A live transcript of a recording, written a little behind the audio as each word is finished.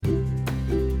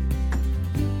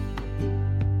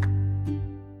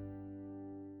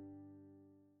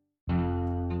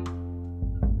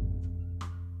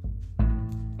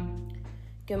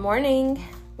Good morning.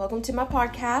 Welcome to my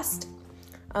podcast.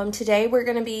 Today we're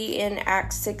going to be in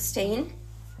Acts 16,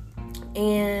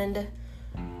 and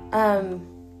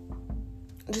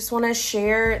just want to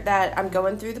share that I'm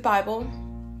going through the Bible.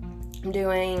 I'm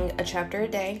doing a chapter a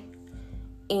day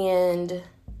and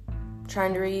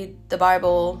trying to read the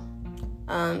Bible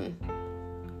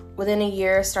within a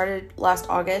year. I started last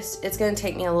August. It's going to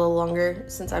take me a little longer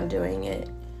since I'm doing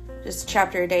it just a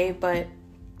chapter a day, but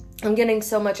I'm getting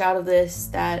so much out of this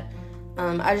that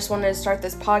I just wanted to start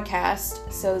this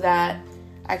podcast so that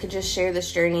I could just share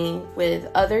this journey with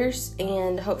others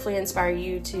and hopefully inspire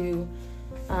you to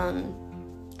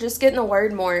just get in the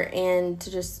Word more and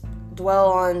to just dwell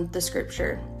on the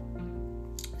Scripture.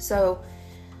 So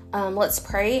let's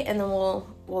pray, and then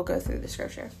we'll go through the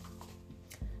Scripture.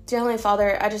 Dear Heavenly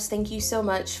Father, I just thank you so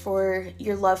much for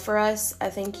your love for us.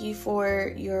 I thank you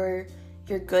for your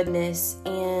goodness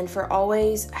and for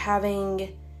always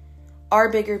having our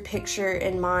bigger picture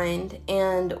in mind.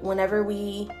 And whenever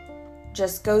we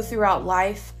just go throughout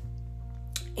life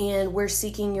and we're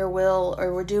seeking your will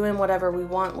or we're doing whatever we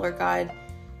want, Lord God,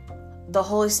 the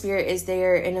Holy Spirit is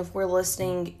there, and if we're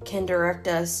listening, can direct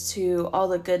us to all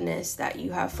the goodness that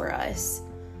you have for us.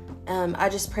 I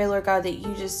just pray, Lord God, that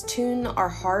you just tune our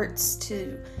hearts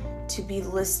to be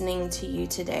listening to you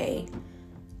today.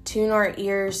 Tune our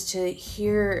ears to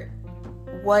hear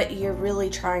what you're really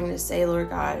trying to say,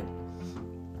 Lord God.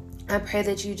 I pray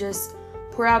that you just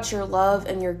pour out your love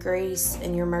and your grace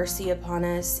and your mercy upon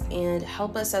us and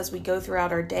help us as we go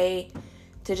throughout our day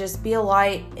to just be a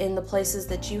light in the places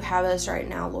that you have us right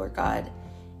now, Lord God.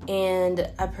 And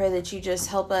I pray that you just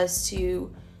help us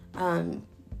to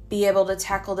be able to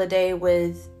tackle the day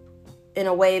in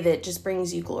a way that just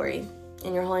brings you glory.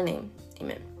 In your holy name,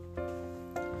 amen.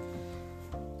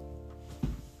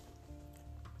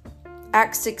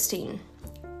 Acts 16.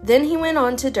 Then he went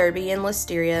on to Derbe and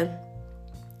Lystra,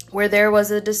 where there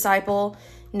was a disciple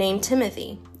named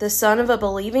Timothy, the son of a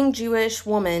believing Jewish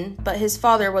woman, but his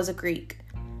father was a Greek.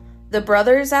 The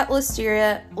brothers at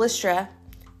Lystra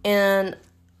and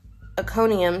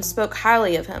Iconium spoke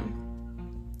highly of him.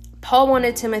 Paul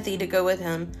wanted Timothy to go with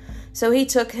him, so he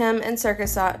took him and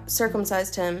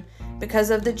circumcised him because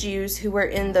of the Jews who were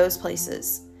in those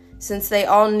places, since they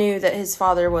all knew that his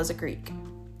father was a Greek.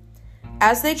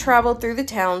 As they traveled through the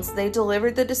towns, they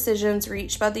delivered the decisions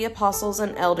reached by the apostles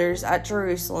and elders at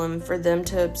Jerusalem for them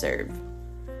to observe.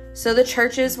 So the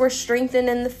churches were strengthened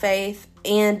in the faith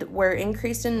and were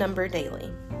increased in number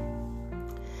daily.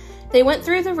 They went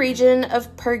through the region of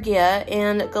Phrygia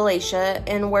and Galatia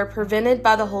and were prevented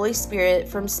by the Holy Spirit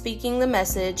from speaking the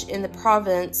message in the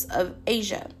province of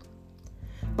Asia.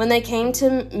 When they came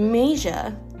to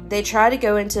Mysia, they tried to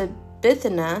go into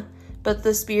Bithynia, but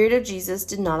the Spirit of Jesus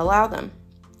did not allow them.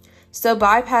 So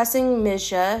bypassing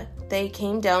Mysia, they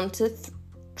came down to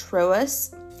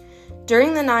Troas.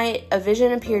 During the night, a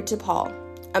vision appeared to Paul.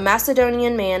 A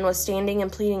Macedonian man was standing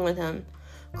and pleading with him,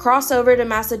 "Cross over to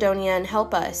Macedonia and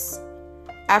help us."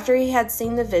 After he had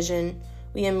seen the vision,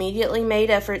 we immediately made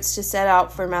efforts to set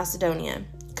out for Macedonia,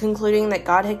 concluding that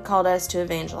God had called us to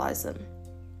evangelize them.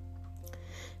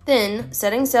 Then,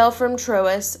 setting sail from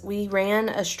Troas, we ran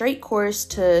a straight course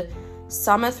to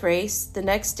Samothrace, the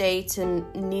next day to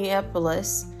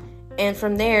Neapolis, and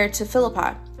from there to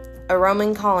Philippi, a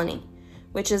Roman colony,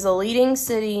 which is a leading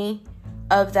city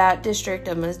of that district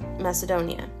of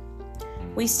Macedonia.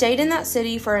 We stayed in that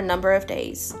city for a number of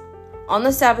days. On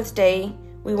the Sabbath day,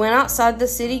 we went outside the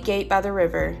city gate by the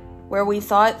river, where we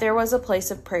thought there was a place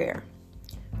of prayer.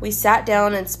 We sat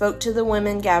down and spoke to the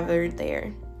women gathered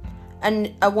there.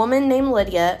 A woman named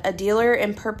Lydia, a dealer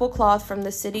in purple cloth from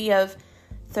the city of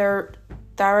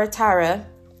Thyatira,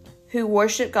 who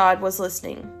worshipped God, was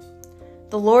listening.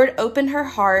 The Lord opened her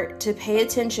heart to pay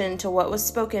attention to what was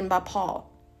spoken by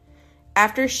Paul.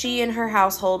 After she and her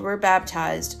household were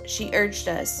baptized, she urged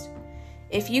us,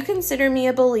 "If you consider me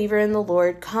a believer in the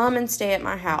Lord, come and stay at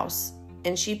my house."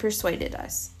 And she persuaded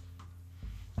us.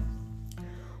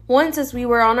 Once, as we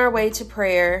were on our way to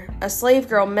prayer, a slave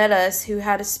girl met us who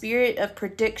had a spirit of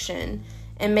prediction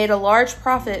and made a large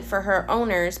profit for her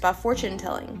owners by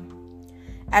fortune-telling.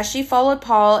 As she followed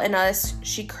Paul and us,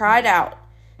 she cried out,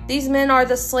 "These men are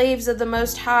the slaves of the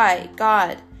Most High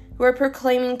God, who are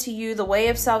proclaiming to you the way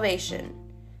of salvation."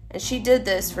 And she did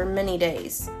this for many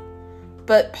days.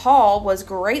 But Paul was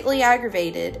greatly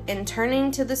aggravated, and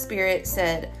turning to the spirit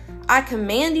said, "I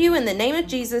command you in the name of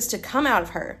Jesus to come out of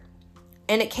her."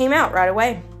 And it came out right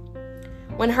away.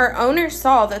 When her owners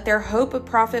saw that their hope of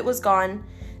profit was gone,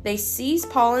 they seized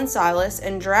Paul and Silas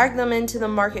and dragged them into the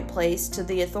marketplace to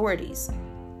the authorities.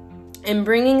 And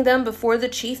bringing them before the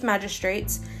chief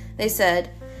magistrates, they said,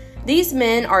 These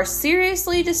men are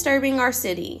seriously disturbing our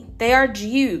city. They are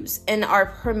Jews and are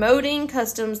promoting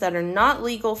customs that are not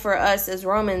legal for us as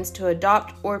Romans to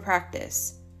adopt or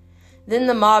practice." Then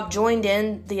the mob joined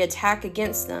in the attack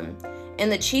against them,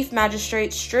 and the chief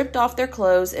magistrates stripped off their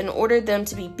clothes and ordered them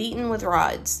to be beaten with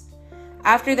rods.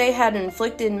 After they had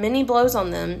inflicted many blows on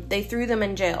them, they threw them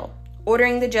in jail,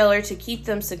 ordering the jailer to keep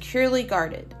them securely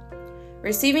guarded.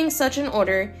 Receiving such an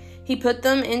order, he put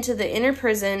them into the inner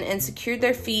prison and secured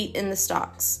their feet in the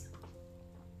stocks.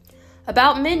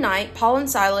 About midnight, Paul and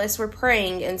Silas were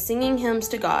praying and singing hymns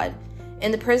to God,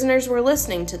 and the prisoners were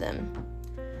listening to them.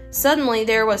 Suddenly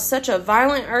there was such a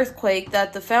violent earthquake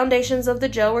that the foundations of the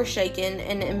jail were shaken,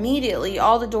 and immediately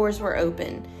all the doors were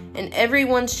open, and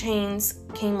everyone's chains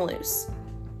came loose.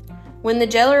 When the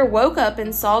jailer woke up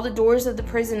and saw the doors of the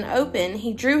prison open,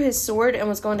 he drew his sword and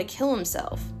was going to kill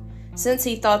himself, since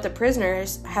he thought the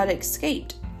prisoners had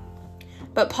escaped.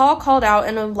 But Paul called out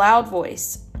in a loud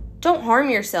voice, "Don't harm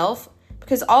yourself,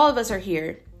 because all of us are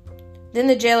here." Then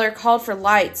the jailer called for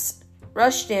lights,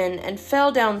 rushed in, and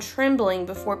fell down trembling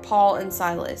before Paul and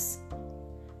Silas.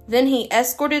 Then he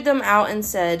escorted them out and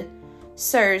said,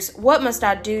 "Sirs, what must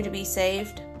I do to be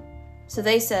saved?" So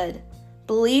they said,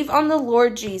 "Believe on the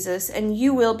Lord Jesus, and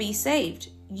you will be saved,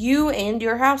 you and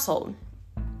your household."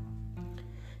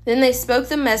 Then they spoke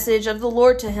the message of the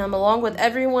Lord to him along with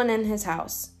everyone in his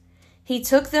house. He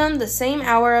took them the same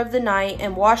hour of the night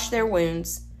and washed their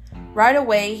wounds. Right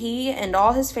away he and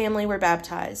all his family were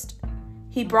baptized.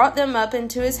 He brought them up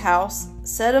into his house,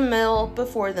 set a meal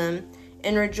before them,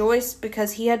 and rejoiced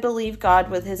because he had believed God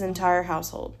with his entire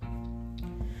household.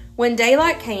 When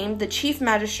daylight came, the chief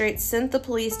magistrate sent the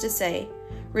police to say,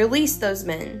 "Release those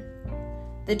men."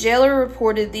 The jailer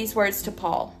reported these words to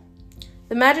Paul,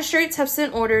 "The magistrates have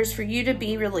sent orders for you to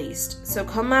be released, so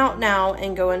come out now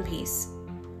and go in peace."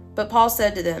 But Paul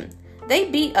said to them, "They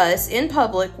beat us in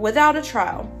public without a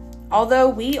trial, although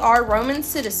we are Roman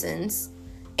citizens,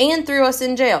 and threw us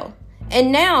in jail.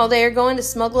 And now they are going to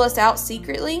smuggle us out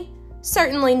secretly?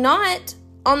 Certainly not.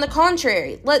 On the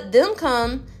contrary, let them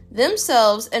come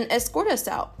themselves and escort us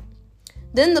out."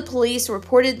 Then the police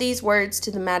reported these words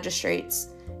to the magistrates,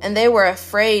 and they were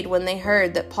afraid when they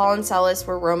heard that Paul and Silas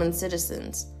were Roman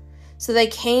citizens. So they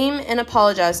came and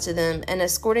apologized to them, and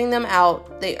escorting them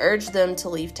out, they urged them to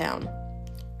leave town.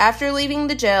 After leaving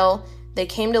the jail, they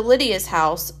came to Lydia's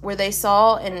house, where they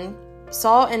saw and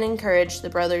encouraged the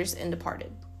brothers and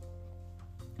departed.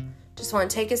 Just want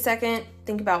to take a second,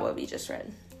 think about what we just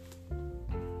read.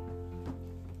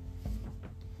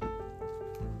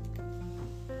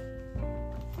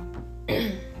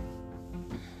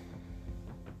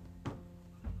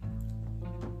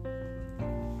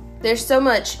 There's so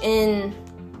much in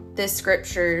this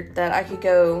scripture that I could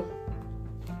go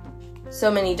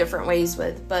so many different ways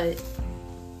with, but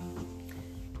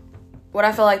what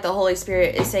I feel like the Holy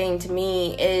Spirit is saying to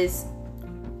me is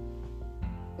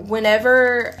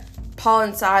whenever Paul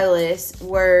and Silas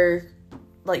were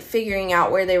like figuring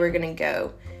out where they were going to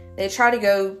go, they tried to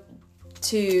go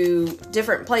to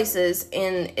different places,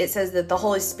 and it says that the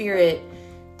Holy Spirit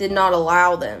did not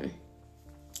allow them.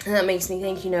 And that makes me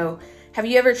think, have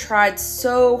you ever tried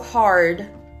so hard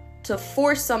to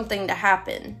force something to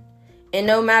happen, and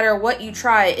no matter what you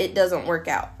try, it doesn't work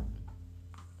out?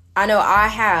 I know I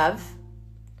have,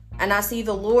 and I see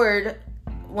the Lord,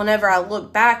 whenever I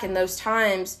look back in those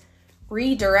times,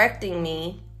 redirecting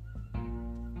me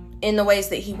in the ways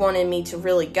that he wanted me to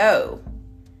really go.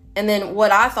 And then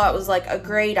what I thought was like a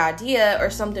great idea or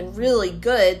something really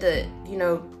good that,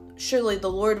 surely the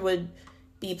Lord would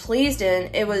be pleased in,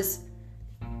 it was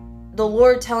the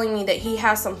Lord telling me that he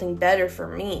has something better for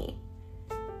me.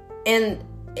 And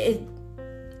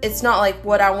it's not like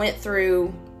what I went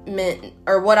through meant,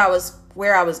 or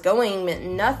where I was going meant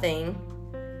nothing.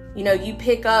 You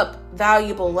pick up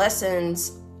valuable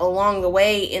lessons along the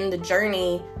way in the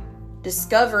journey,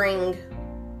 discovering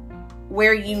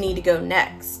where you need to go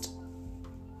next.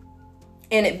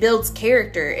 And it builds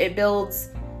character. It builds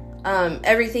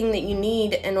everything that you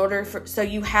need in order so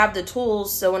you have the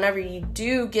tools, so whenever you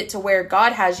do get to where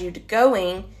God has you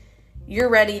going, you're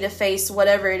ready to face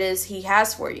whatever it is he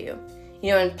has for you.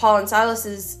 In Paul and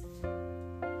Silas's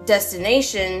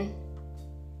destination,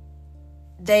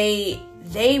 they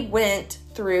went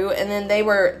through, and then they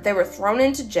were thrown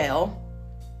into jail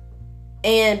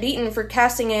and beaten for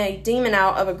casting a demon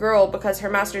out of a girl because her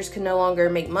masters could no longer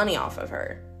make money off of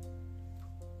her.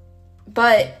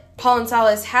 But Paul and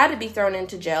Silas had to be thrown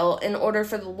into jail in order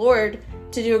for the Lord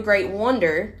to do a great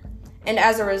wonder. And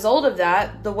as a result of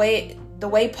that, the way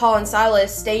Paul and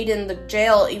Silas stayed in the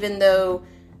jail, even though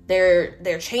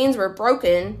their chains were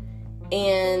broken,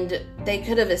 and they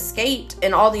could have escaped,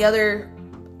 and all the other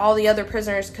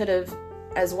prisoners could have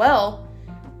as well.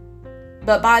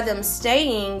 But by them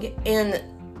staying and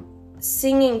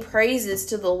singing praises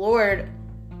to the Lord,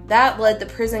 that led the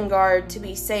prison guard to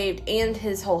be saved and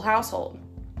his whole household.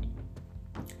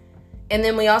 And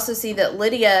then we also see that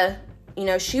Lydia,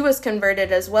 she was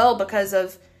converted as well because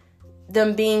of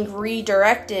them being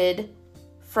redirected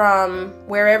from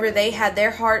wherever they had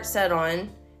their heart set on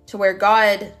to where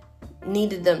God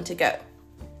needed them to go.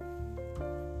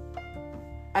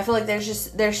 I feel like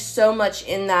there's so much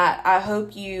in that. I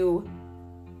hope you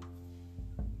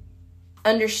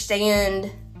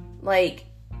understand, like,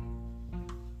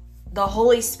 the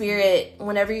Holy Spirit,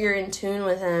 whenever you're in tune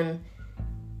with Him,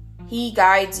 He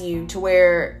guides you to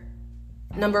where,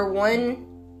 number one,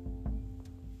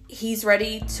 He's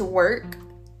ready to work,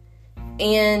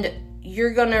 and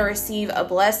you're going to receive a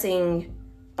blessing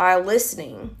by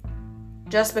listening,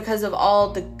 just because of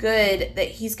all the good that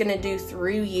He's going to do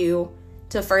through you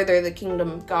to further the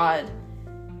kingdom of God.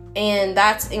 And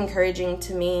that's encouraging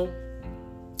to me.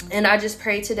 And I just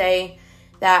pray today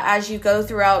that as you go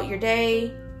throughout your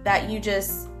day, that you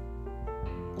just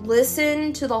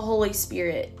listen to the Holy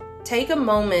Spirit. Take a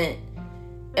moment,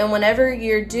 and whenever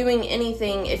you're doing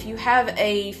anything, if you have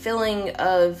a feeling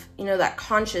of, that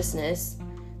consciousness,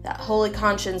 that holy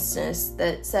consciousness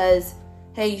that says,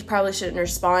 hey, you probably shouldn't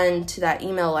respond to that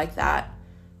email like that,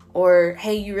 or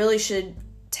hey, you really should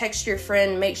text your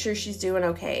friend, make sure she's doing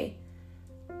okay,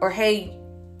 or hey,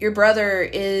 your brother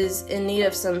is in need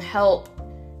of some help,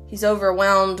 he's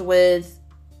overwhelmed with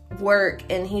work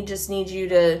and he just needs you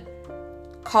to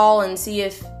call and see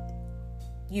if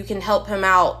you can help him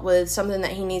out with something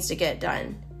that he needs to get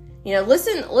done.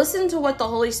 Listen to what the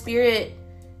Holy Spirit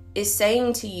is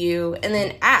saying to you, and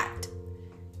then act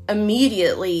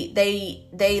immediately.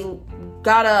 They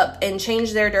got up and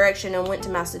changed their direction and went to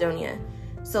Macedonia.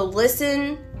 So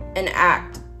listen and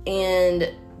act, and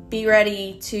be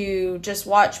ready to just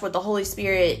watch what the Holy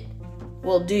Spirit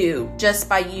will do just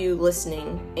by you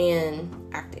listening and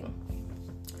acting.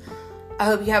 I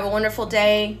hope you have a wonderful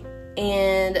day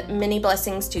and many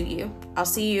blessings to you. I'll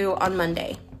see you on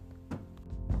Monday.